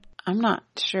I'm not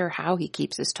sure how he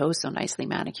keeps his toes so nicely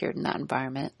manicured in that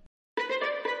environment.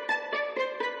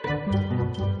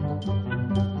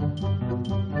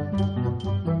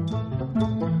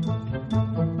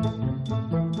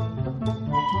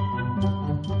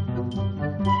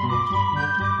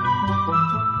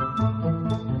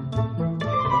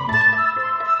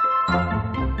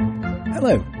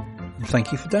 Hello, and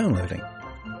thank you for downloading.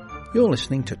 You're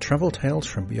listening to Travel Tales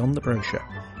from Beyond the Brochure,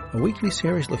 a weekly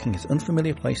series looking at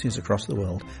unfamiliar places across the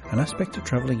world, an aspect of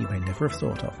travelling you may never have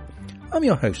thought of. I'm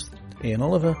your host, Ian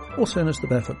Oliver, also known as the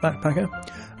Barefoot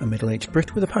Backpacker, a middle-aged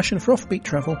Brit with a passion for offbeat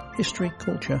travel, history,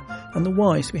 culture, and the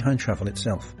whys behind travel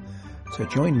itself. So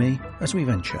join me as we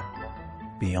venture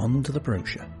beyond the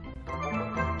brochure.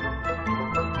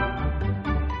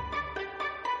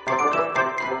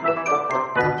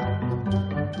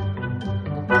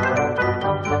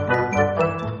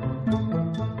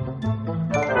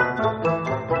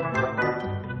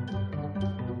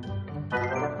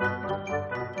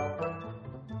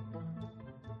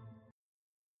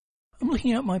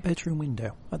 Looking out my bedroom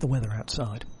window at the weather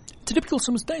outside. It's a typical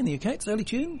summer's day in the UK. It's early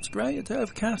June, it's grey, it's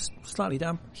overcast, slightly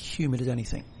damp, humid as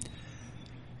anything.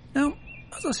 Now,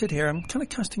 as I sit here, I'm kind of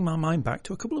casting my mind back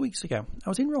to a couple of weeks ago. I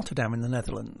was in Rotterdam in the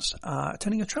Netherlands,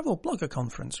 attending a travel blogger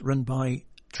conference run by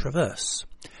Traverse.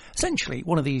 Essentially,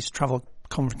 one of these travel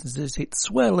conferences, it's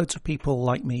where loads of people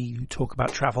like me who talk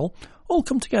about travel all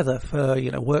come together for,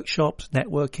 workshops,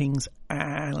 networkings,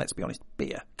 and let's be honest,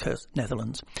 beer, 'cause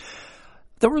Netherlands.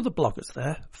 There were other bloggers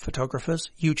there,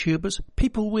 photographers, YouTubers,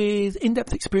 people with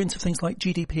in-depth experience of things like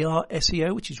GDPR,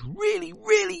 SEO, which is really,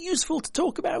 really useful to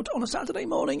talk about on a Saturday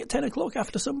morning at 10 o'clock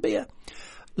after some beer.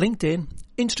 LinkedIn,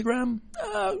 Instagram,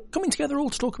 coming together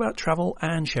all to talk about travel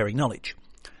and sharing knowledge.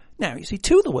 Now, you see,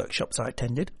 two of the workshops I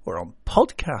attended were on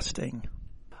podcasting.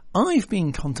 I've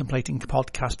been contemplating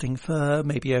podcasting for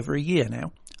maybe over a year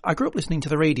now. I grew up listening to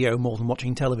the radio more than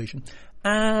watching television,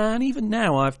 and even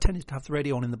now I've tended to have the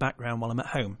radio on in the background while I'm at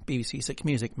home, BBC Six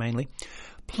Music mainly.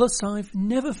 Plus, I've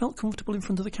never felt comfortable in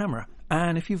front of the camera,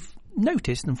 and if you've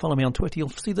noticed and follow me on Twitter, you'll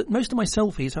see that most of my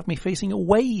selfies have me facing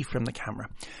away from the camera.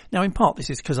 Now, in part,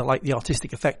 this is because I like the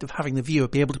artistic effect of having the viewer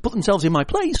be able to put themselves in my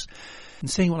place and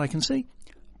seeing what I can see,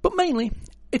 but mainly,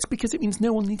 it's because it means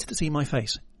no one needs to see my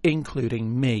face,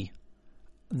 including me.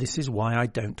 This is why I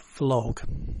don't vlog.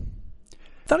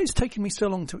 That it's taken me so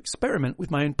long to experiment with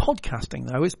my own podcasting,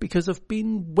 though, is because I've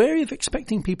been wary of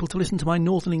expecting people to listen to my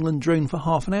Northern England drone for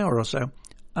half an hour or so.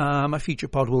 My future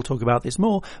pod will talk about this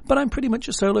more, but I'm pretty much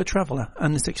a solo traveller,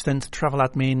 and this extends to travel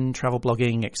admin, travel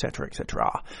blogging, etc.,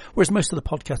 etc. Whereas most of the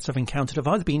podcasts I've encountered have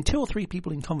either been 2 or 3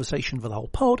 people in conversation for the whole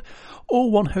pod,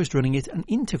 or one host running it and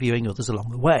interviewing others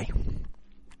along the way.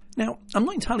 Now, I'm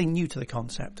not entirely new to the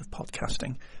concept of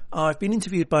podcasting. I've been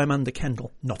interviewed by Amanda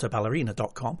Kendall,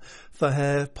 notaballerina.com, for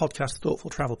her podcast Thoughtful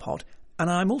Travel Pod, and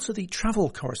I'm also the travel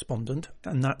correspondent,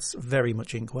 and that's very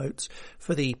much in quotes,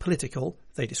 for the political,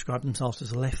 they describe themselves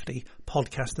as a lefty,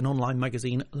 podcast and online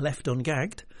magazine Left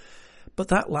Ungagged, but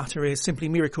that latter is simply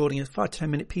me recording a 5 to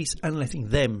 10 minute piece and letting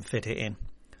them fit it in.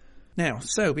 Now,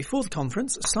 so before the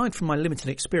conference, aside from my limited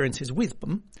experiences with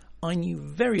them, I knew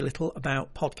very little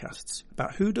about podcasts,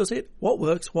 about who does it, what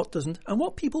works, what doesn't, and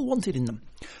what people wanted in them.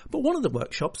 But one of the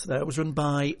workshops there was run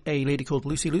by a lady called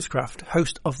Lucy Loosecraft,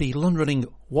 host of the long-running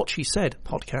What She Said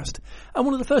podcast. And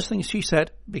one of the first things she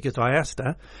said, because I asked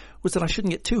her, was that I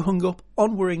shouldn't get too hung up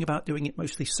on worrying about doing it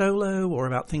mostly solo or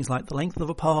about things like the length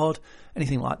of a pod,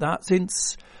 anything like that,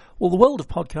 since, well, the world of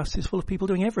podcasts is full of people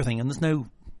doing everything and there's no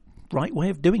right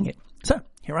way of doing it. So,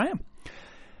 here I am.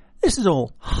 This is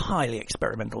all highly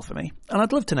experimental for me, and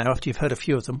I'd love to know, after you've heard a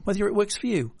few of them, whether it works for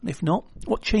you, and if not,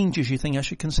 what changes you think I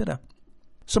should consider.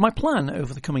 So my plan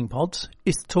over the coming pods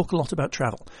is to talk a lot about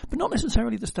travel, but not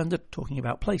necessarily the standard talking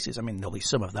about places. I mean, there'll be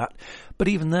some of that, but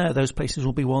even there, those places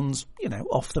will be ones,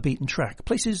 off the beaten track,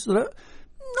 places that are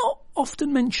not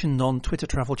often mentioned on Twitter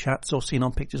travel chats or seen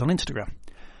on pictures on Instagram.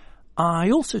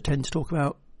 I also tend to talk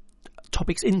about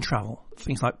topics in travel,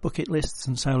 things like bucket lists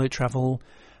and solo travel,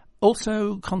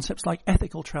 also concepts like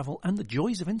ethical travel and the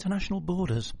joys of international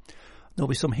borders. There'll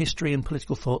be some history and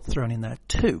political thought thrown in there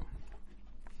too.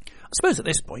 I suppose at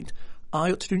this point,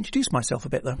 I ought to introduce myself a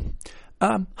bit though.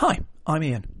 Hi, I'm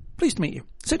Ian. Pleased to meet you.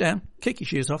 Sit down, kick your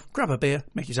shoes off, grab a beer,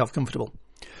 make yourself comfortable.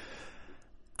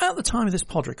 At the time of this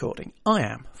pod recording, I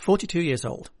am 42 years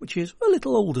old, which is a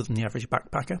little older than the average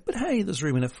backpacker, but hey, there's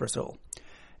room enough for us all.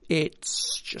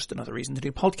 It's just another reason to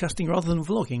do podcasting rather than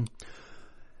vlogging.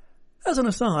 As an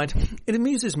aside, it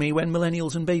amuses me when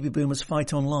millennials and baby boomers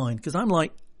fight online, because I'm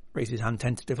like, raise his hand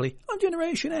tentatively, I'm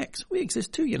Generation X, we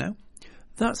exist too,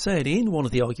 That said, in one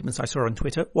of the arguments I saw on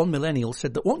Twitter, one millennial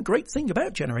said that one great thing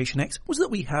about Generation X was that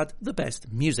we had the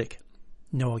best music.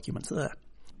 No arguments there.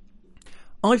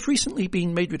 I've recently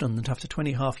been made redundant after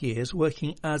 20.5 years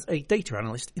working as a data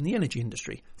analyst in the energy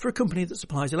industry for a company that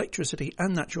supplies electricity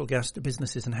and natural gas to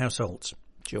businesses and households.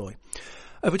 Joy.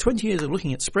 Over 20 years of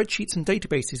looking at spreadsheets and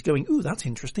databases going, ooh, that's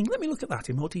interesting, let me look at that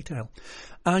in more detail.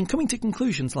 And coming to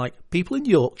conclusions like people in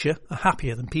Yorkshire are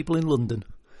happier than people in London.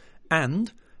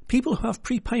 And people who have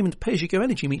prepayment pay-as-you-go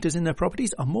energy meters in their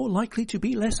properties are more likely to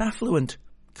be less affluent.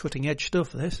 Cutting edge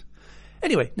stuff, this.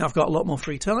 Anyway, now I've got a lot more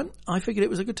free time, I figured it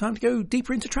was a good time to go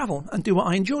deeper into travel and do what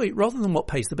I enjoy rather than what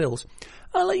pays the bills.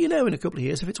 I'll let you know in a couple of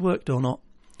years if it's worked or not.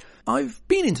 I've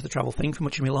been into the travel thing for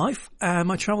much of my life, and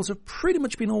my travels have pretty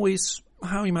much been always,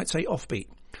 how you might say, offbeat.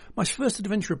 My first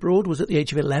adventure abroad was at the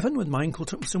age of 11 when my uncle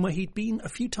took me somewhere he'd been a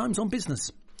few times on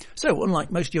business. So,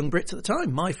 unlike most young Brits at the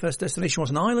time, my first destination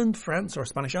was an island, France or a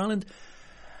Spanish island,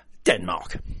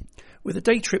 Denmark, with a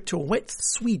day trip to a wet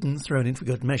Sweden thrown in for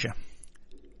good measure.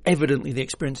 Evidently the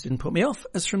experience didn't put me off,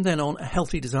 as from then on a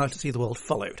healthy desire to see the world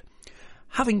followed.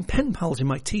 Having pen pals in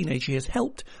my teenage years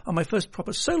helped, and my first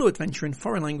proper solo adventure in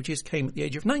foreign languages came at the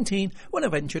age of 19 when I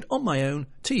ventured on my own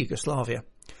to Yugoslavia,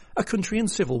 a country in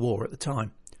civil war at the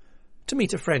time, to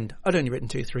meet a friend I'd only written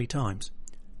to 3 times,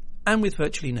 and with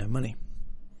virtually no money.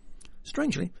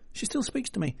 Strangely, she still speaks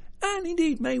to me, and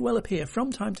indeed may well appear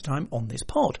from time to time on this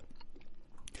pod.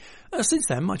 Since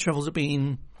then, my travels have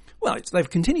been, well, they've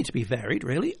continued to be varied,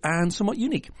 really, and somewhat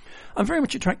unique. I'm very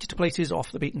much attracted to places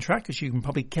off the beaten track, as you can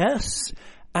probably guess,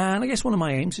 and I guess one of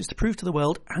my aims is to prove to the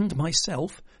world and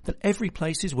myself that every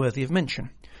place is worthy of mention.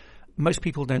 Most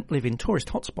people don't live in tourist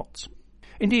hotspots.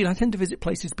 Indeed, I tend to visit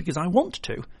places because I want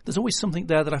to. There's always something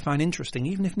there that I find interesting,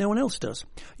 even if no one else does.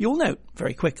 You'll note,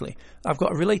 very quickly, I've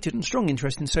got a related and strong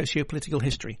interest in socio-political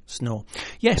history. Snore.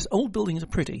 Yes, old buildings are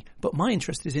pretty, but my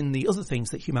interest is in the other things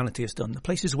that humanity has done, the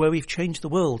places where we've changed the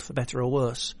world for better or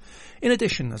worse. In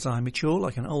addition, as I mature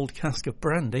like an old cask of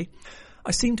brandy,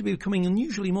 I seem to be becoming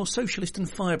unusually more socialist and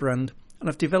firebrand, and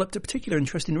I've developed a particular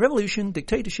interest in revolution,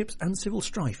 dictatorships and civil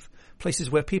strife, places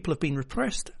where people have been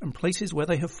repressed and places where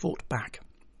they have fought back.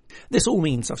 This all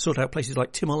means I've sought out places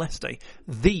like Timor-Leste,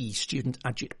 the student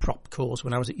agit-prop cause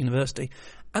when I was at university,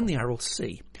 and the Aral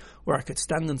Sea, where I could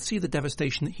stand and see the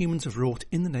devastation that humans have wrought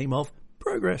in the name of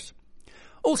progress.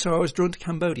 Also, I was drawn to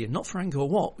Cambodia, not for Angkor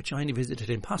Wat, which I only visited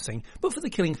in passing, but for the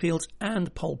killing fields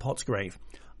and Pol Pot's grave.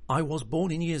 I was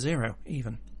born in year 0,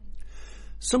 even.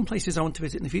 Some places I want to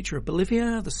visit in the future are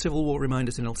Bolivia, the Civil War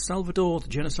reminders in El Salvador, the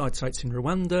genocide sites in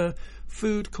Rwanda,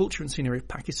 food, culture and scenery of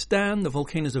Pakistan, the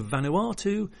volcanoes of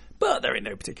Vanuatu, but they're in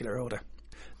no particular order.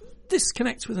 This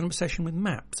connects with an obsession with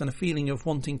maps and a feeling of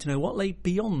wanting to know what lay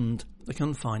beyond the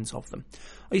confines of them.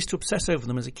 I used to obsess over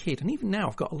them as a kid, and even now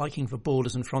I've got a liking for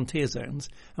borders and frontier zones,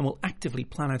 and will actively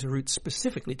plan out a route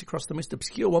specifically to cross the most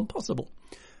obscure one possible.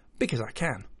 Because I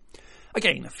can.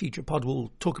 Again, a future pod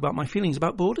will talk about my feelings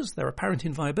about borders, their apparent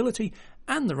inviolability,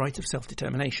 and the right of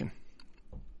self-determination.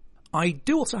 I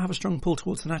do also have a strong pull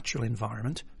towards the natural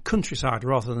environment, countryside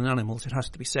rather than animals, it has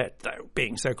to be said, though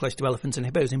being so close to elephants and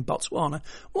hippos in Botswana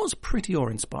was pretty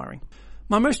awe-inspiring.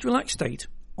 My most relaxed state,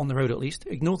 on the road at least,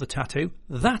 ignore the tattoo,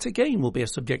 that again will be a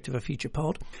subject of a future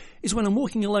pod, is when I'm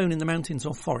walking alone in the mountains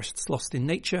or forests lost in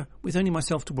nature with only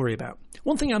myself to worry about.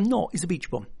 One thing I'm not is a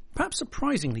beach bum. Perhaps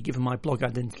surprisingly given my blog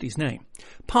identity's name.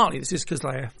 Partly this is because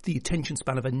I have the attention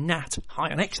span of a gnat high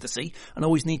on ecstasy and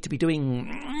always need to be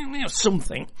doing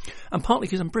something, and partly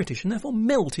because I'm British and therefore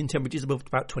melt in temperatures above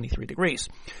about 23 degrees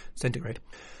centigrade.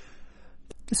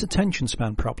 This attention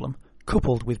span problem,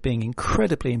 coupled with being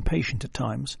incredibly impatient at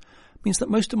times, means that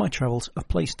most of my travels are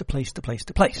place to place to place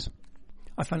to place.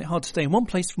 I find it hard to stay in one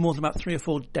place for more than about 3 or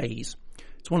 4 days.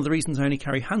 It's one of the reasons I only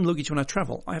carry hand luggage when I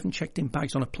travel. I haven't checked in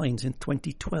bags on a plane since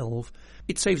 2012.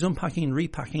 It saves unpacking and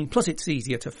repacking, plus it's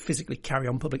easier to physically carry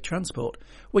on public transport.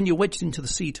 When you're wedged into the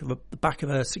seat of the back of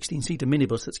a 16-seater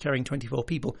minibus that's carrying 24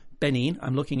 people, Benin,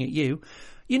 I'm looking at you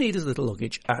need as little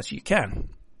luggage as you can.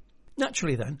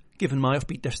 Naturally then, given my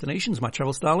offbeat destinations, my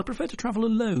travel style, I prefer to travel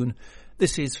alone.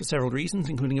 This is for several reasons,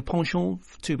 including a penchant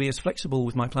to be as flexible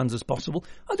with my plans as possible.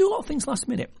 I do a lot of things last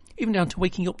minute, even down to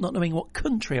waking up not knowing what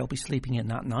country I'll be sleeping in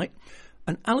that night,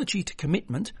 an allergy to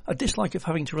commitment, a dislike of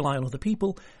having to rely on other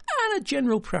people, and a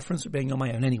general preference for being on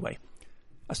my own anyway.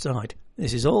 Aside,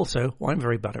 this is also why I'm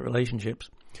very bad at relationships.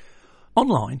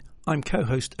 Online, I'm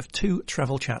co-host of 2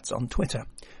 travel chats on Twitter.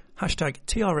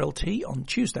 #TRLT on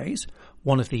Tuesdays,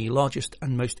 one of the largest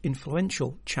and most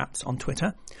influential chats on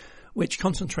Twitter, which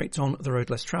concentrates on the road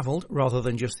less travelled rather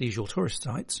than just the usual tourist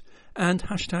sites, and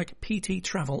hashtag PT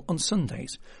Travel on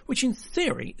Sundays, which in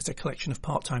theory is a collection of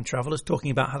part-time travellers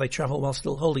talking about how they travel while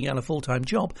still holding down a full-time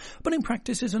job, but in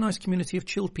practice is a nice community of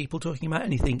chilled people talking about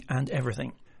anything and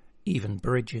everything, even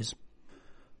bridges.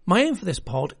 My aim for this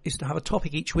pod is to have a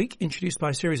topic each week introduced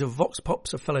by a series of vox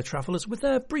pops of fellow travellers with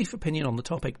their brief opinion on the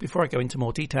topic before I go into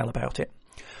more detail about it.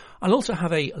 I'll also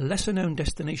have a lesser-known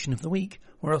destination of the week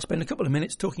where I'll spend a couple of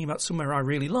minutes talking about somewhere I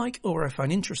really like or I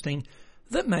find interesting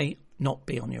that may not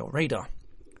be on your radar.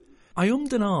 I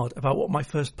ummed and ahed about what my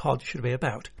first pod should be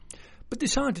about, but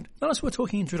decided that as we're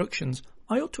talking introductions,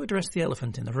 I ought to address the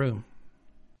elephant in the room.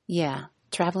 Yeah,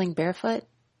 traveling barefoot?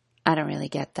 I don't really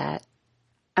get that.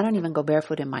 I don't even go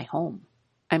barefoot in my home.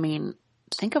 I mean,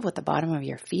 think of what the bottom of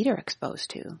your feet are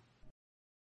exposed to.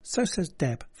 So says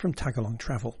Deb from Tagalong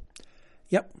Travel.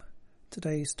 Yep,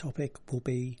 today's topic will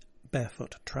be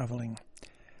barefoot travelling.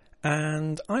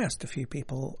 And I asked a few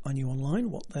people I knew online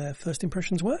what their first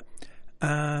impressions were,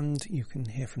 and you can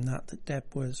hear from that Deb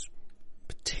was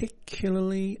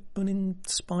particularly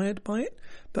uninspired by it,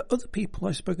 but other people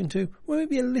I've spoken to were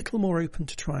maybe a little more open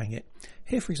to trying it.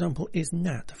 Here, for example, is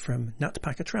Nat from Nat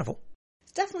Packer Travel.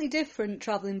 It's definitely different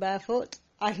travelling barefoot.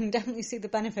 I can definitely see the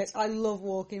benefits. I love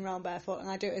walking around barefoot and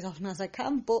I do it as often as I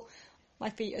can, but my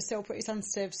feet are still pretty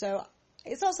sensitive, so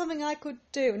it's not something I could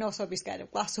do, and also I'd be scared of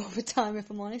glass all the time if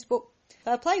I'm honest, but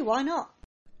fair play, why not?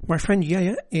 My friend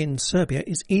Yaya in Serbia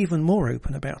is even more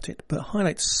open about it, but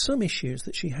highlights some issues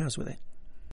that she has with it.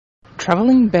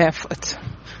 Travelling barefoot.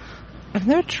 I've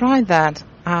never tried that.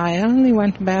 I only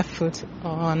went barefoot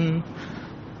on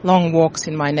long walks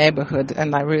in my neighbourhood,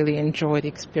 and I really enjoyed the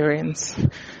experience.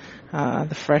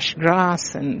 The fresh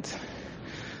grass, and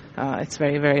it's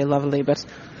very, very lovely, but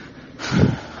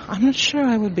I'm not sure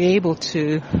I would be able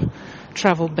to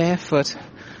travel barefoot.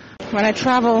 When I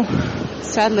travel,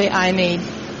 sadly, I need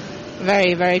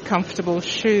very, very comfortable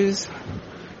shoes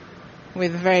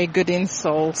with very good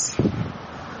insoles,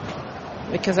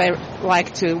 because I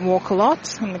like to walk a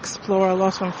lot and explore a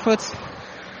lot on foot,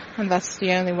 and that's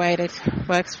the only way that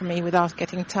works for me without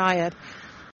getting tired.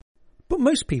 But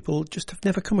most people just have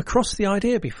never come across the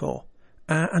idea before,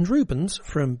 and Rubens,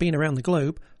 from Being Around the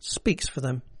Globe, speaks for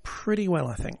them pretty well,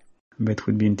 I think. But it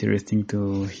would be interesting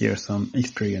to hear some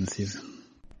experiences.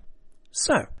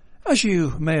 So, as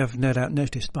you may have no doubt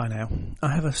noticed by now,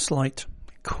 I have a slight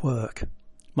quirk.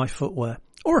 My footwear,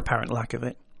 or apparent lack of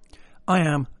it. I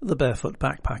am the barefoot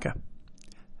backpacker.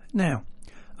 Now,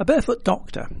 a barefoot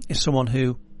doctor is someone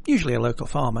who, usually a local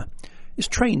farmer, is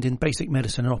trained in basic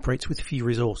medicine and operates with few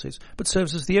resources, but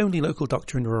serves as the only local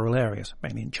doctor in rural areas,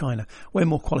 mainly in China, where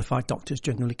more qualified doctors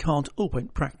generally can't or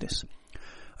won't practice.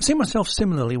 I see myself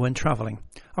similarly when travelling.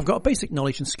 I've got basic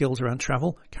knowledge and skills around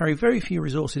travel, carry very few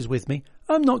resources with me.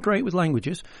 I'm not great with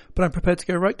languages, but I'm prepared to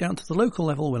go right down to the local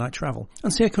level when I travel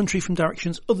and see a country from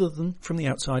directions other than from the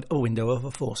outside a window of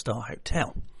a 4-star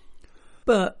hotel.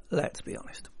 But let's be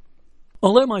honest.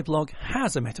 Although my blog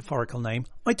has a metaphorical name,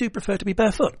 I do prefer to be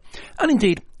barefoot. And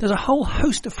indeed, there's a whole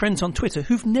host of friends on Twitter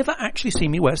who've never actually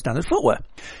seen me wear standard footwear.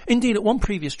 Indeed, at one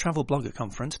previous travel blogger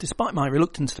conference, despite my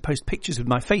reluctance to post pictures with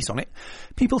my face on it,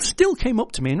 people still came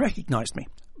up to me and recognised me.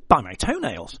 By my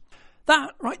toenails.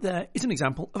 That, right there, is an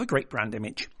example of a great brand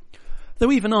image.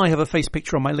 Though even I have a face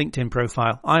picture on my LinkedIn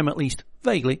profile, I am at least,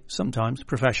 vaguely, sometimes,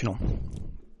 professional.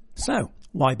 So,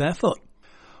 why barefoot?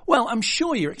 Well, I'm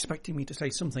sure you're expecting me to say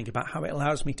something about how it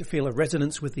allows me to feel a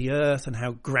resonance with the earth and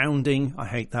how grounding, I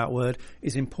hate that word,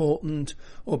 is important,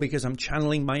 or because I'm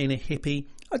channeling my inner hippie.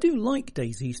 I do like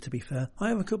daisies, to be fair. I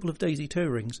have a couple of daisy toe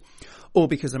rings. Or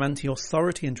because I'm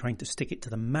anti-authority and trying to stick it to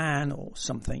the man or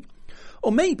something.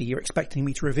 Or maybe you're expecting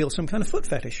me to reveal some kind of foot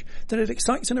fetish, that it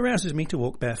excites and arouses me to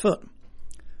walk barefoot.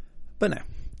 But no.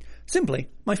 Simply,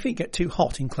 my feet get too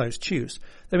hot in closed shoes.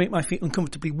 They make my feet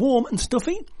uncomfortably warm and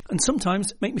stuffy, and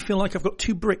sometimes make me feel like I've got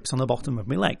 2 bricks on the bottom of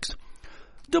my legs.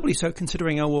 Doubly so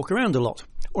considering I walk around a lot,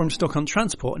 or I'm stuck on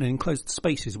transport in enclosed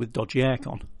spaces with dodgy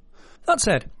aircon. That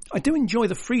said, I do enjoy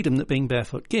the freedom that being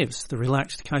barefoot gives, the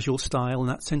relaxed, casual style and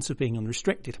that sense of being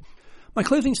unrestricted. My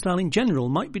clothing style in general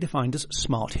might be defined as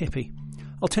smart hippie.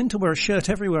 I'll tend to wear a shirt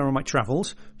everywhere on my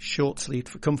travels, short-sleeved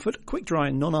for comfort, quick-dry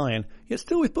and non-iron, yet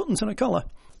still with buttons and a collar.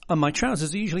 And my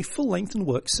trousers are usually full length and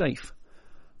work safe.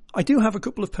 I do have a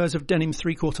couple of pairs of denim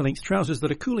 3/4 length trousers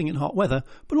that are cooling in hot weather,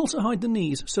 but also hide the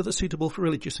knees so they're suitable for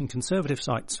religious and conservative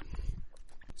sites.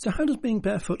 So how does being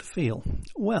barefoot feel?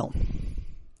 Well,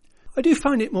 I do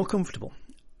find it more comfortable,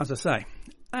 as I say,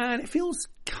 and it feels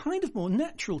kind of more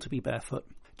natural to be barefoot.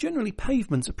 Generally,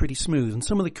 pavements are pretty smooth, and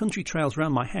some of the country trails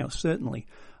around my house, certainly,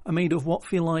 are made of what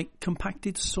feel like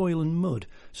compacted soil and mud,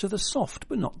 so they're soft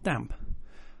but not damp.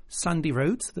 Sandy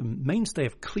roads, the mainstay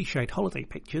of cliched holiday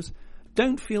pictures,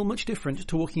 don't feel much different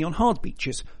to walking on hard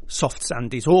beaches. Soft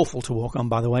sand is awful to walk on,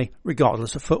 by the way,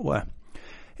 regardless of footwear.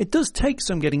 It does take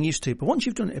some getting used to, but once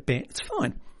you've done it a bit, it's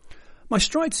fine. My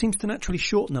stride seems to naturally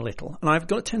shorten a little, and I've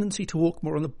got a tendency to walk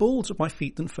more on the balls of my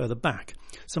feet than further back,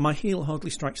 so my heel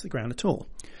hardly strikes the ground at all.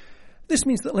 This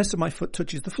means that less of my foot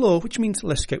touches the floor, which means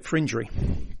less scope for injury.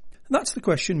 That's the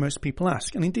question most people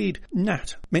ask, and indeed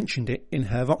Nat mentioned it in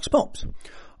her Vox Pops.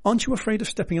 Aren't you afraid of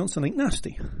stepping on something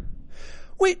nasty?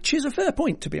 Which is a fair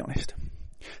point, to be honest.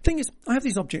 Thing is, I have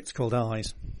these objects called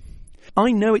eyes.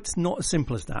 I know it's not as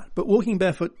simple as that, but walking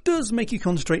barefoot does make you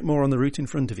concentrate more on the route in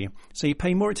front of you, so you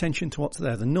pay more attention to what's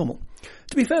there than normal.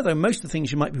 To be fair though, most of the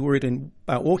things you might be worried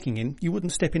about walking in, you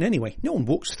wouldn't step in anyway. No one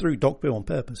walks through dog poo on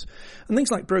purpose. And things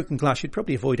like broken glass you'd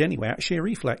probably avoid anyway out of sheer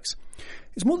reflex.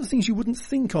 It's more the things you wouldn't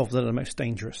think of that are most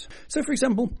dangerous. So for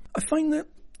example, I find that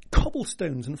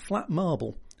cobblestones and flat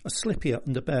marble are slippier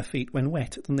under bare feet when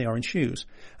wet than they are in shoes,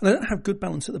 and I don't have good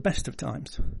balance at the best of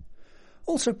times.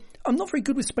 Also, I'm not very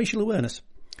good with spatial awareness,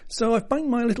 so I've banged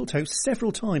my little toe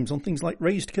several times on things like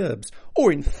raised curbs,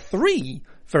 or in 3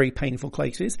 very painful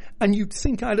places, and you'd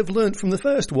think I'd have learnt from the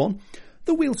first one,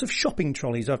 the wheels of shopping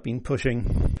trolleys I've been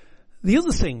pushing. The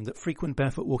other thing that frequent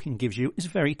barefoot walking gives you is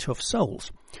very tough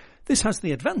soles. This has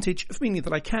the advantage of meaning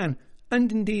that I can,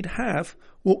 and indeed have,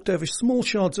 walked over small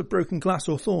shards of broken glass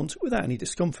or thorns without any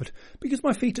discomfort, because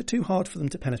my feet are too hard for them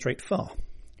to penetrate far.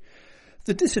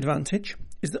 The disadvantage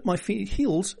is that my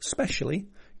heels, especially,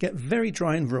 get very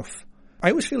dry and rough.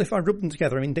 I always feel if I rub them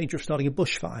together I'm in danger of starting a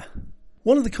bushfire.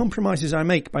 One of the compromises I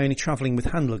make by only travelling with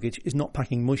hand luggage is not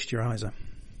packing moisturiser.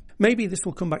 Maybe this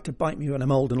will come back to bite me when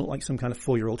I'm old and look like some kind of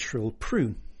 4-year-old shriveled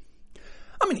prune.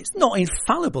 I mean, it's not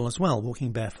infallible as well,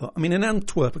 walking barefoot. I mean, in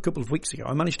Antwerp a couple of weeks ago,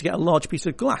 I managed to get a large piece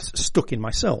of glass stuck in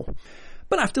my sole.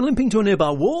 But after limping to a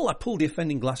nearby wall, I pulled the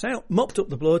offending glass out, mopped up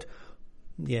the blood,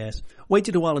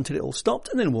 waited a while until it all stopped,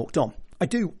 and then walked on. I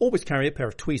do always carry a pair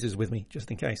of tweezers with me, just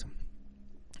in case.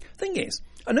 Thing is,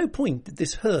 at no point did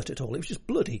this hurt at all. It was just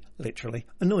bloody, literally,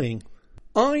 annoying.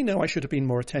 I know I should have been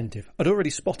more attentive. I'd already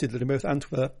spotted that in both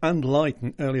Antwerp and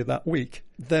Leiden earlier that week,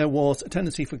 there was a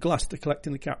tendency for glass to collect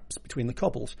in the gaps between the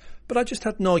cobbles, but I just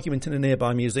had an argument in a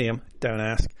nearby museum, don't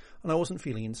ask, and I wasn't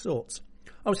feeling in sorts.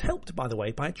 I was helped, by the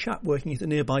way, by a chap working at a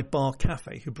nearby bar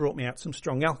cafe who brought me out some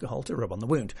strong alcohol to rub on the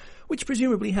wound, which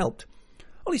presumably helped.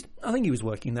 At least, I think he was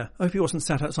working there. I hope he wasn't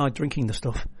sat outside drinking the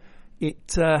stuff. It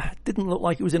didn't look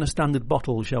like it was in a standard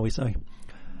bottle, shall we say.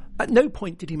 At no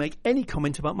point did he make any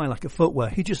comment about my lack of footwear.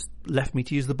 He just left me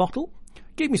to use the bottle,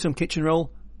 gave me some kitchen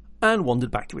roll, and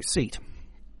wandered back to his seat.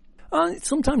 It's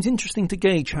sometimes interesting to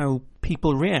gauge how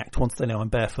people react once they know I'm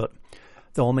barefoot,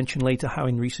 though I'll mention later how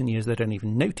in recent years they don't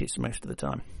even notice most of the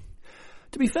time.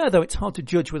 To be fair, though, it's hard to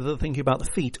judge whether they're thinking about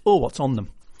the feet or what's on them.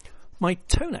 My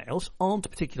toenails aren't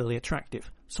particularly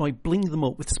attractive, so I bling them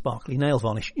up with sparkly nail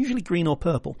varnish, usually green or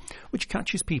purple, which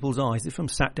catches people's eyes if I'm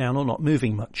sat down or not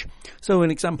moving much. So, an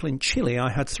example in Chile,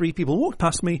 I had 3 people walk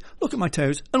past me, look at my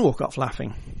toes, and walk off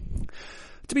laughing.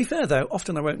 To be fair, though,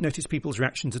 often I won't notice people's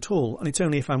reactions at all, and it's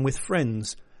only if I'm with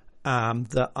friends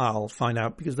that I'll find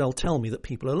out because they'll tell me that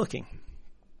people are looking.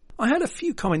 I had a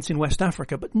few comments in West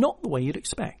Africa, but not the way you'd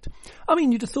expect. I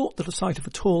mean, you'd have thought that the sight of a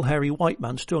tall, hairy white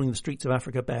man strolling the streets of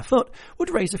Africa barefoot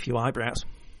would raise a few eyebrows.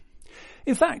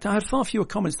 In fact, I had far fewer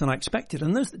comments than I expected,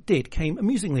 and those that did came,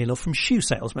 amusingly enough, from shoe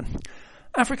salesmen.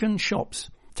 African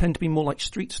shops tend to be more like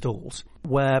street stalls,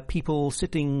 where people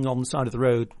sitting on the side of the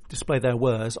road display their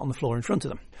wares on the floor in front of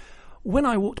them. When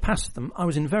I walked past them, I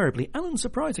was invariably, and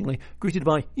unsurprisingly, greeted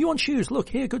by, "You want shoes? Look,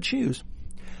 here, good shoes."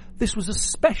 This was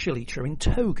especially true in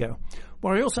Togo,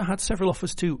 where I also had several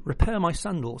offers to repair my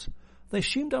sandals. They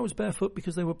assumed I was barefoot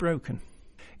because they were broken.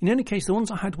 In any case, the ones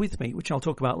I had with me, which I'll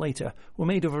talk about later, were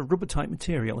made of a rubber-type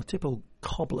material. A typical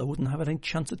cobbler wouldn't have had any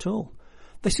chance at all.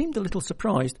 They seemed a little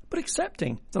surprised, but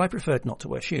accepting that I preferred not to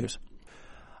wear shoes.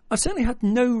 I've certainly had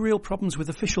no real problems with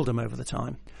officialdom over the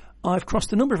time. I've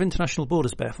crossed a number of international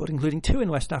borders barefoot, including 2 in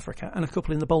West Africa and a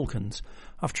couple in the Balkans.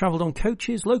 I've travelled on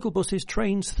coaches, local buses,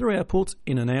 trains, through airports,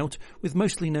 in and out, with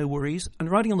mostly no worries, and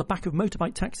riding on the back of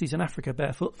motorbike taxis in Africa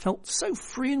barefoot felt so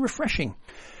free and refreshing.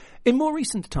 In more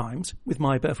recent times, with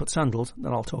my barefoot sandals,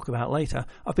 that I'll talk about later,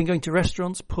 I've been going to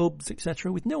restaurants, pubs,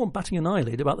 etc., with no one batting an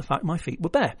eyelid about the fact my feet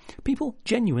were bare. People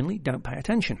genuinely don't pay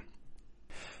attention.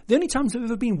 The only times I've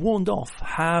ever been warned off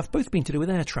have both been to do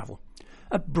with air travel.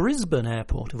 At Brisbane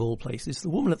Airport, of all places, the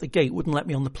woman at the gate wouldn't let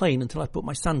me on the plane until I'd put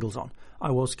my sandals on.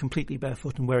 I was completely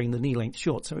barefoot and wearing the knee-length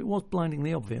shorts, so it was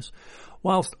blindingly obvious.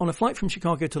 Whilst on a flight from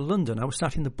Chicago to London, I was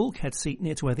sat in the bulkhead seat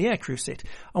near to where the aircrew sit,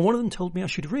 and one of them told me I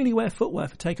should really wear footwear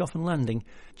for takeoff and landing,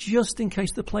 just in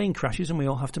case the plane crashes and we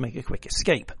all have to make a quick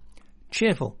escape.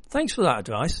 Cheerful. Thanks for that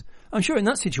advice. I'm sure in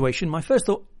that situation, my first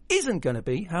thought isn't going to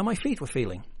be how my feet were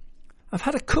feeling. I've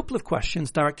had a couple of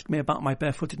questions directed to me about my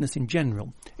barefootedness in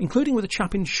general, including with a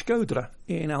chap in Shkodra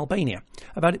in Albania,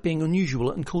 about it being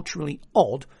unusual and culturally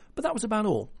odd, but that was about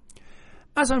all.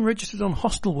 As I'm registered on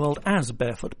Hostelworld as a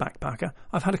barefoot backpacker,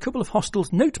 I've had a couple of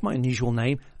hostels note my unusual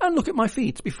name and look at my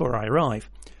feet before I arrive.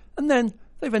 And then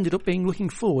they've ended up being looking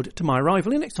forward to my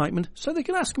arrival in excitement so they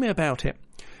can ask me about it.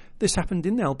 This happened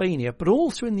in Albania, but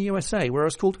also in the USA, where I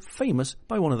was called famous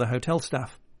by one of the hotel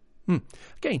staff.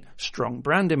 Again, strong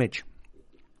brand image.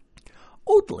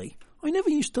 Oddly, I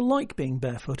never used to like being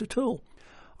barefoot at all.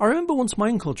 I remember once my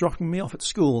uncle dropping me off at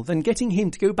school, then getting him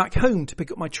to go back home to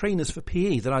pick up my trainers for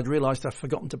PE that I'd realised I'd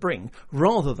forgotten to bring,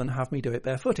 rather than have me do it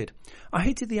barefooted. I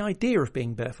hated the idea of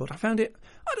being barefoot. I found it,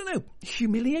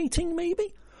 humiliating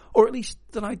maybe? Or at least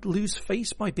that I'd lose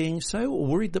face by being so, or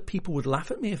worried that people would laugh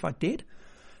at me if I did.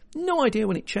 No idea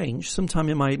when it changed, sometime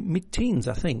in my mid-teens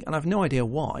I think, and I've no idea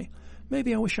why.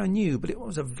 Maybe I wish I knew, but it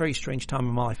was a very strange time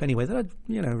in my life anyway that I'd,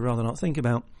 rather not think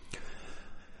about.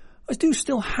 I do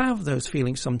still have those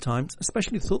feelings sometimes,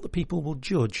 especially the thought that people will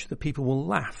judge, that people will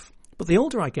laugh. But the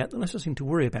older I get, the less I seem to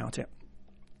worry about it.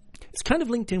 It's kind of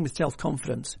linked in with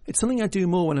self-confidence. It's something I do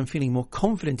more when I'm feeling more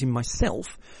confident in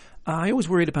myself. I always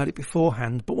worried about it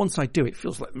beforehand, but once I do, it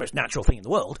feels like the most natural thing in the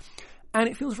world. And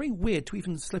it feels very weird to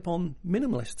even slip on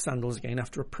minimalist sandals again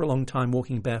after a prolonged time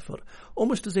walking barefoot,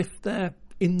 almost as if they're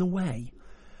in the way.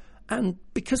 And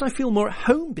because I feel more at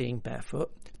home being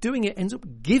barefoot, doing it ends up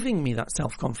giving me that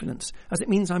self-confidence, as it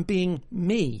means I'm being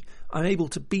me. I'm able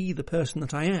to be the person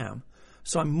that I am,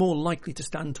 so I'm more likely to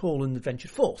stand tall and venture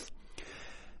forth.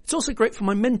 It's also great for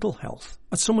my mental health.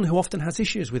 As someone who often has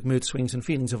issues with mood swings and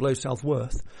feelings of low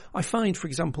self-worth, I find, for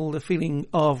example, the feeling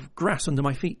of grass under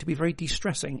my feet to be very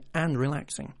de-stressing and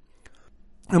relaxing.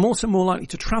 I'm also more likely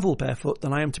to travel barefoot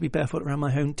than I am to be barefoot around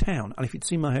my hometown, and if you'd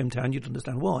seen my hometown, you'd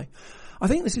understand why. I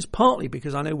think this is partly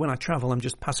because I know when I travel, I'm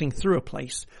just passing through a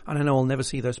place, and I know I'll never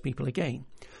see those people again.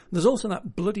 There's also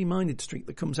that bloody-minded streak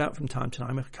that comes out from time to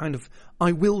time, a kind of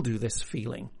I will do this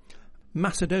feeling.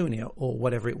 Macedonia, or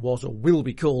whatever it was or will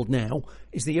be called now,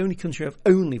 is the only country I've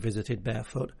only visited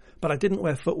barefoot, but I didn't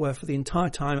wear footwear for the entire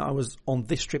time I was on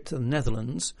this trip to the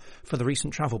Netherlands for the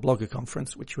recent Travel Blogger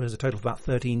Conference, which was a total of about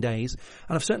 13 days,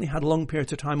 and I've certainly had long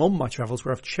periods of time on my travels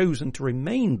where I've chosen to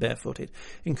remain barefooted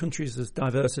in countries as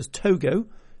diverse as Togo,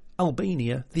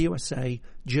 Albania, the USA,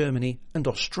 Germany and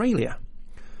Australia.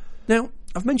 Now,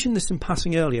 I've mentioned this in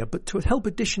passing earlier, but to help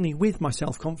additionally with my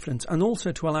self-confidence and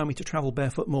also to allow me to travel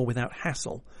barefoot more without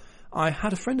hassle, I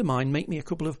had a friend of mine make me a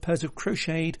couple of pairs of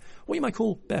crocheted, what you might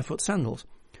call barefoot sandals.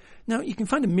 Now, you can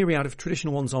find a myriad of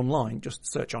traditional ones online,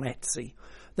 just search on Etsy.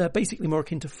 They're basically more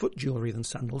akin to foot jewellery than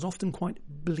sandals, often quite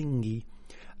blingy.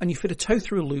 And you fit a toe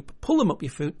through a loop, pull them up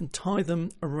your foot and tie them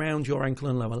around your ankle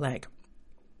and lower leg.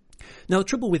 Now, the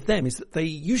trouble with them is that they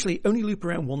usually only loop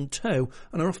around one toe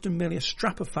and are often merely a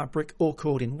strap of fabric or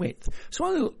cord in width. So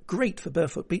while they look great for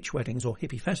barefoot beach weddings or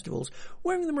hippie festivals,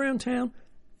 wearing them around town,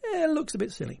 looks a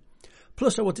bit silly.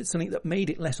 Plus, I wanted something that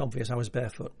made it less obvious I was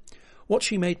barefoot. What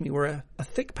she made me were a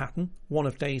thick pattern, one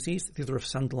of daisies, the other of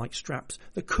sandal-like straps,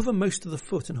 that cover most of the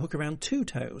foot and hook around two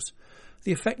toes.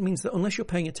 The effect means that unless you're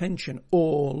paying attention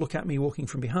or look at me walking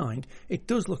from behind, it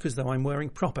does look as though I'm wearing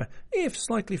proper, if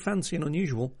slightly fancy and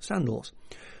unusual, sandals.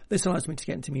 This allows me to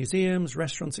get into museums,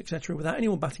 restaurants, etc. without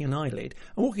anyone batting an eyelid,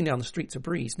 and walking down the street's a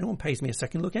breeze. No one pays me a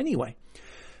second look anyway.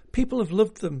 People have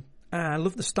loved them,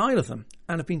 loved the style of them,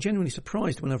 and have been genuinely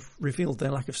surprised when I've revealed their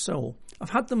lack of soul.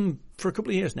 I've had them for a couple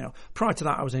of years now. Prior to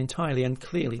that, I was entirely and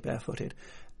clearly barefooted,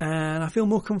 and I feel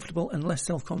more comfortable and less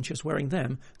self-conscious wearing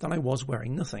them than I was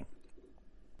wearing nothing.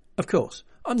 Of course,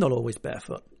 I'm not always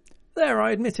barefoot. There,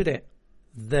 I admitted it.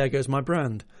 There goes my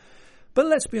brand. But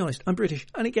let's be honest, I'm British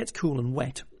and it gets cool and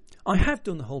wet. I have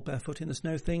done the whole barefoot in the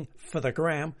snow thing for the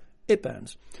gram. It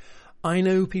burns. I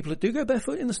know people that do go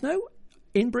barefoot in the snow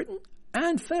in Britain,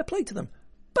 and fair play to them.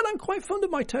 But I'm quite fond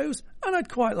of my toes and I'd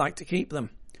quite like to keep them.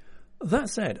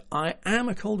 That said, I am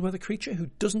a cold weather creature who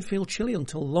doesn't feel chilly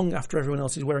until long after everyone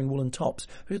else is wearing woolen tops.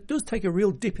 It does take a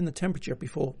real dip in the temperature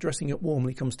before dressing up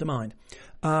warmly comes to mind.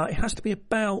 It has to be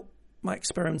about, my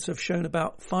experiments have shown,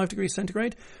 about 5 degrees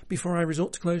centigrade before I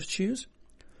resort to closed shoes.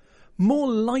 More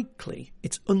likely,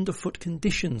 it's underfoot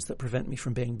conditions that prevent me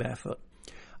from being barefoot.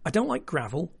 I don't like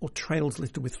gravel or trails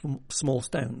littered with small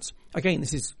stones. Again,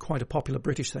 this is quite a popular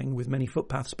British thing, with many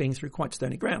footpaths being through quite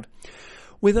stony ground.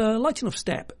 With a light enough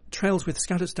step, trails with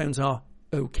scattered stones are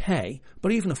okay,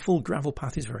 but even a full gravel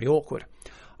path is very awkward.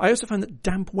 I also find that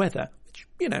damp weather, which,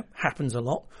 happens a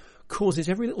lot, causes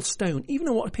every little stone, even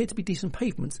on what appear to be decent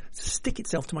pavements, to stick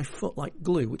itself to my foot like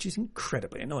glue, which is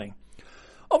incredibly annoying.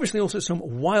 Obviously, also some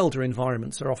wilder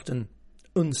environments are often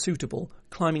unsuitable.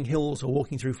 Climbing hills or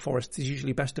walking through forests is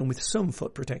usually best done with some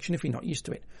foot protection if you're not used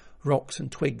to it. Rocks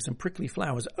and twigs and prickly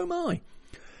flowers, oh my!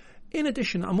 In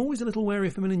addition, I'm always a little wary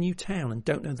if I'm in a new town and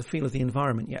don't know the feel of the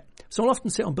environment yet. So I'll often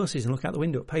sit on buses and look out the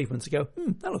window at pavements and go,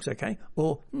 that looks okay,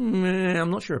 or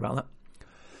I'm not sure about that.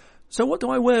 So what do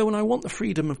I wear when I want the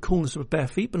freedom of coolness of bare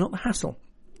feet but not the hassle?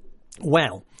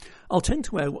 Well, I'll tend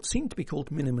to wear what seem to be called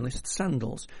minimalist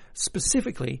sandals,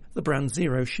 specifically the brand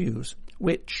Zero shoes,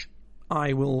 which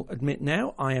I will admit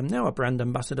now I am now a brand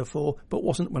ambassador for, but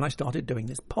wasn't when I started doing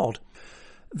this pod.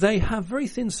 They have very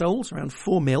thin soles, around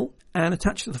 4mm, and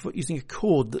attached to the foot using a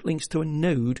cord that links to a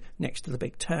node next to the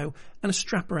big toe and a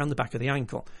strap around the back of the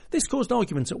ankle. This caused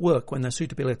arguments at work when their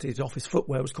suitability as office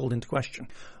footwear was called into question.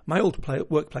 My old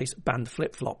workplace banned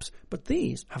flip-flops, but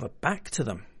these have a back to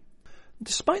them.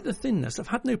 Despite the thinness, I've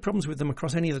had no problems with them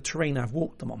across any of the terrain I've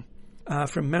walked them on.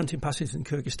 From mountain passes in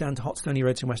Kyrgyzstan to hot stony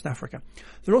roads in West Africa.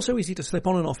 They're also easy to slip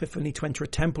on and off if I need to enter a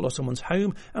temple or someone's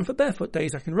home, and for barefoot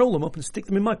days I can roll them up and stick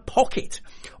them in my pocket,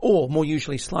 or more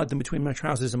usually slide them between my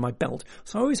trousers and my belt,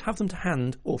 so I always have them to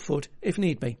hand or foot if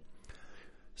need be.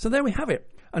 So there we have it,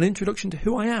 an introduction to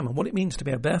who I am and what it means to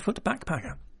be a barefoot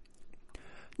backpacker.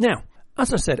 Now,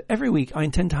 as I said, every week I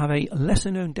intend to have a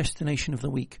lesser-known destination of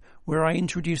the week, where I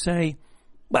introduce a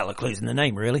clue's in the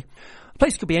name, really. A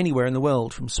place could be anywhere in the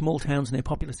world, from small towns near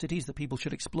popular cities that people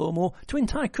should explore more, to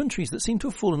entire countries that seem to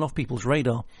have fallen off people's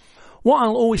radar. What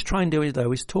I'll always try and do,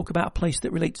 though, is talk about a place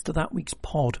that relates to that week's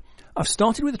pod. I've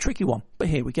started with a tricky one, but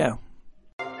here we go.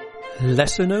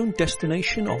 Lesser-known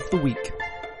destination of the week.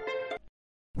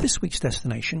 This week's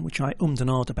destination, which I ummed and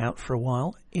ahed about for a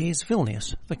while, is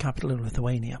Vilnius, the capital of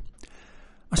Lithuania.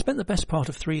 I spent the best part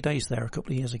of 3 days there a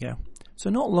couple of years ago, so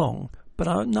not long, but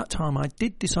in that time I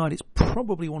did decide it's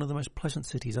probably one of the most pleasant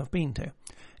cities I've been to.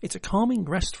 It's a calming,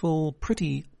 restful,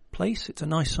 pretty place, it's a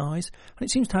nice size, and it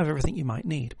seems to have everything you might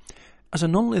need. As a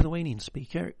non-Lithuanian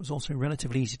speaker, it was also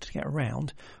relatively easy to get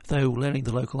around, though learning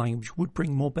the local language would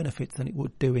bring more benefit than it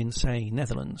would do in, say,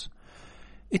 Netherlands.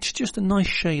 It's just a nice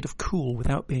shade of cool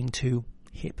without being too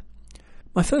hip.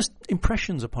 My first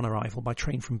impressions upon arrival by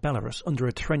train from Belarus under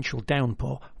a torrential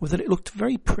downpour were that it looked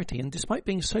very pretty and, despite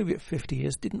being Soviet for 50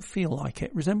 years, didn't feel like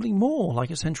it, resembling more like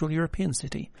a Central European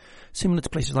city, similar to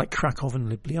places like Krakow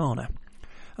and Ljubljana.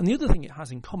 And the other thing it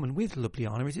has in common with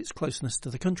Ljubljana is its closeness to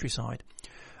the countryside.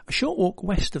 A short walk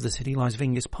west of the city lies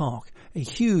Vingis Park, a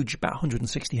huge, about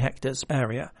 160 hectares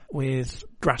area with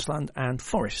grassland and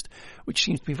forest, which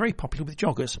seems to be very popular with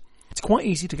joggers. It's quite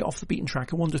easy to get off the beaten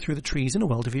track and wander through the trees in a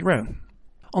world of your own.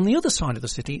 On the other side of the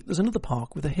city, there's another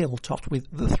park with a hill topped with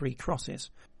the 3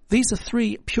 crosses. These are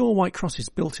 3 pure white crosses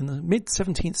built in the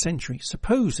mid-17th century,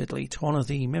 supposedly to honour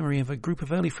the memory of a group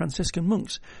of early Franciscan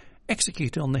monks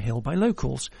executed on the hill by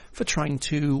locals for trying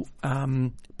to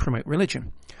promote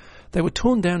religion. They were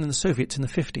torn down in the Soviets in the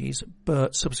 50s,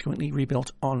 but subsequently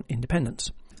rebuilt on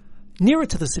independence. Nearer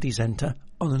to the city centre,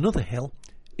 on another hill,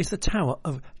 is the tower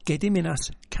of Gediminas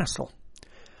Castle.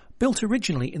 Built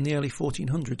originally in the early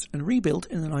 1400s and rebuilt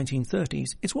in the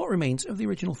 1930s, it's what remains of the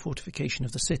original fortification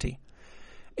of the city.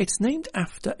 It's named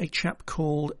after a chap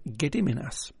called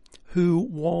Gediminas, who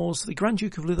was the Grand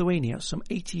Duke of Lithuania some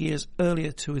 80 years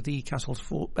earlier to the castle's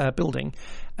building,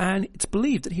 and it's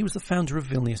believed that he was the founder of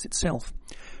Vilnius itself.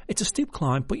 It's a steep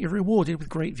climb, but you're rewarded with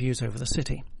great views over the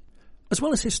city. As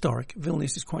well as historic,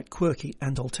 Vilnius is quite quirky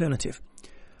and alternative.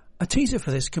 A teaser for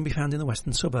this can be found in the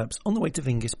western suburbs, on the way to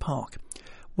Vingis Park,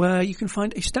 where you can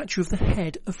find a statue of the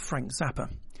head of Frank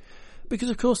Zappa. Because,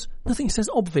 of course, nothing says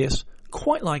obvious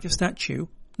quite like a statue,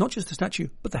 not just a statue,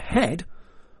 but the head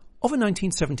of a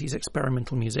 1970s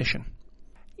experimental musician.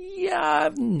 Yeah, I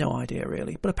have no idea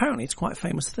really, but apparently it's quite a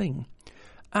famous thing.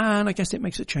 And I guess it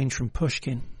makes a change from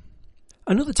Pushkin.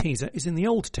 Another teaser is in the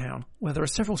Old Town, where there are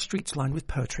several streets lined with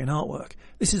poetry and artwork.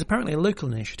 This is apparently a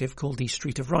local initiative called the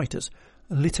Street of Writers,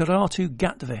 Literatu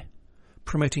Gatve,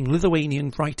 promoting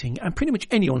Lithuanian writing, and pretty much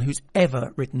anyone who's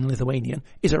ever written Lithuanian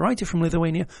is a writer from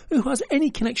Lithuania who has any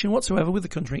connection whatsoever with the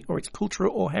country or its culture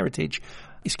or heritage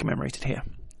is commemorated here.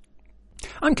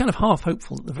 I'm kind of half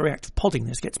hopeful that the very act of podding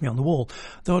this gets me on the wall,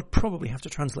 though I'd probably have to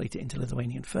translate it into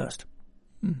Lithuanian first.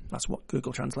 That's what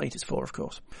Google Translate is for, of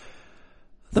course.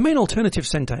 The main alternative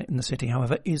centre in the city,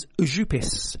 however, is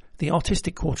Užupis, the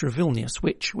artistic quarter of Vilnius,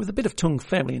 which, with a bit of tongue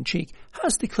fairly in cheek,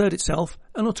 has declared itself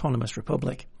an autonomous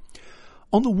republic.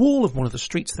 On the wall of one of the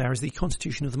streets there is the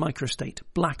constitution of the microstate,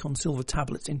 black on silver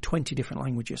tablets in 20 different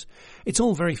languages. It's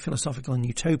all very philosophical and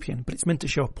utopian, but it's meant to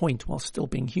show a point while still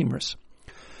being humorous.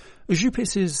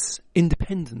 Užupis's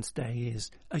Independence Day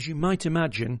is, as you might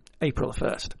imagine, April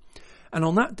 1st. And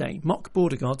on that day, mock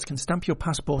border guards can stamp your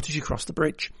passport as you cross the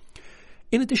bridge.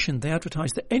 In addition, they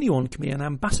advertise that anyone can be an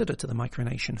ambassador to the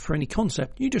micronation. For any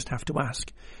concept, you just have to ask.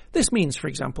 This means, for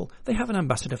example, they have an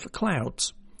ambassador for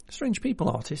clouds. Strange people,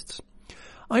 artists.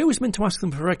 I always meant to ask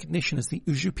them for recognition as the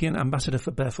Ujupian ambassador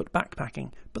for barefoot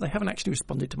backpacking, but they haven't actually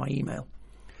responded to my email.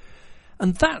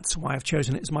 And that's why I've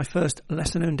chosen it as my first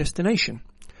lesser-known destination.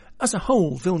 As a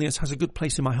whole, Vilnius has a good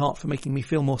place in my heart for making me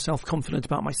feel more self-confident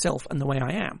about myself and the way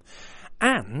I am.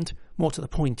 And, more to the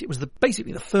point, it was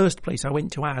basically the first place I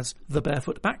went to as the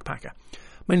barefoot backpacker,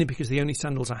 mainly because the only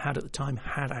sandals I had at the time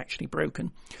had actually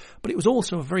broken. But it was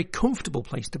also a very comfortable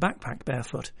place to backpack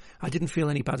barefoot. I didn't feel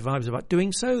any bad vibes about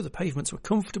doing so, the pavements were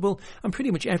comfortable, and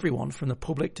pretty much everyone, from the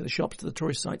public to the shops to the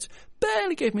tourist sites,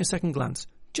 barely gave me a second glance,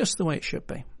 just the way it should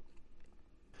be.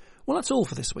 Well, that's all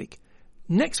for this week.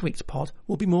 Next week's pod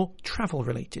will be more travel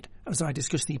related, as I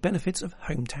discuss the benefits of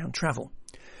hometown travel.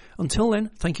 Until then,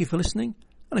 thank you for listening,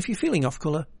 and if you're feeling off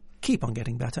colour, keep on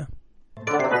getting better.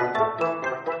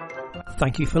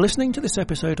 Thank you for listening to this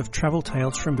episode of Travel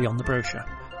Tales from Beyond the Brochure.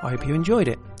 I hope you enjoyed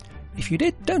it. If you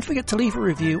did, don't forget to leave a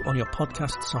review on your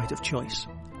podcast site of choice.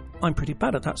 I'm pretty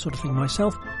bad at that sort of thing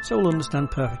myself, so I'll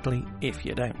understand perfectly if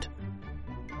you don't.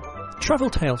 Travel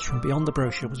Tales from Beyond the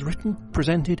Brochure was written,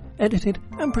 presented, edited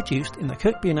and produced in the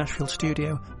Kirkby in Ashfield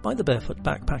studio by the Barefoot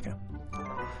Backpacker.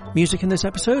 Music in this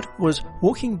episode was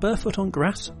Walking Barefoot on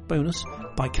Grass bonus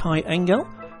by Kai Engel,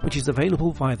 which is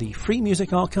available via the Free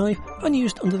Music Archive and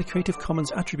used under the Creative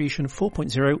Commons Attribution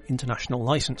 4.0 International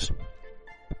License.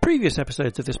 Previous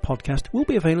episodes of this podcast will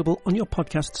be available on your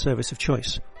podcast service of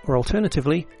choice, or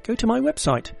alternatively, go to my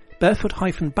website,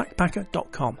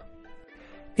 barefoot-backpacker.com.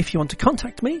 If you want to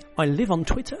contact me, I live on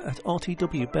Twitter at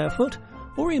rtwbarefoot,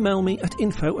 or email me at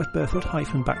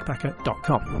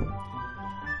info@barefoot-backpacker.com.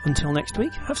 Until next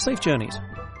week, have safe journeys.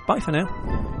 Bye for now.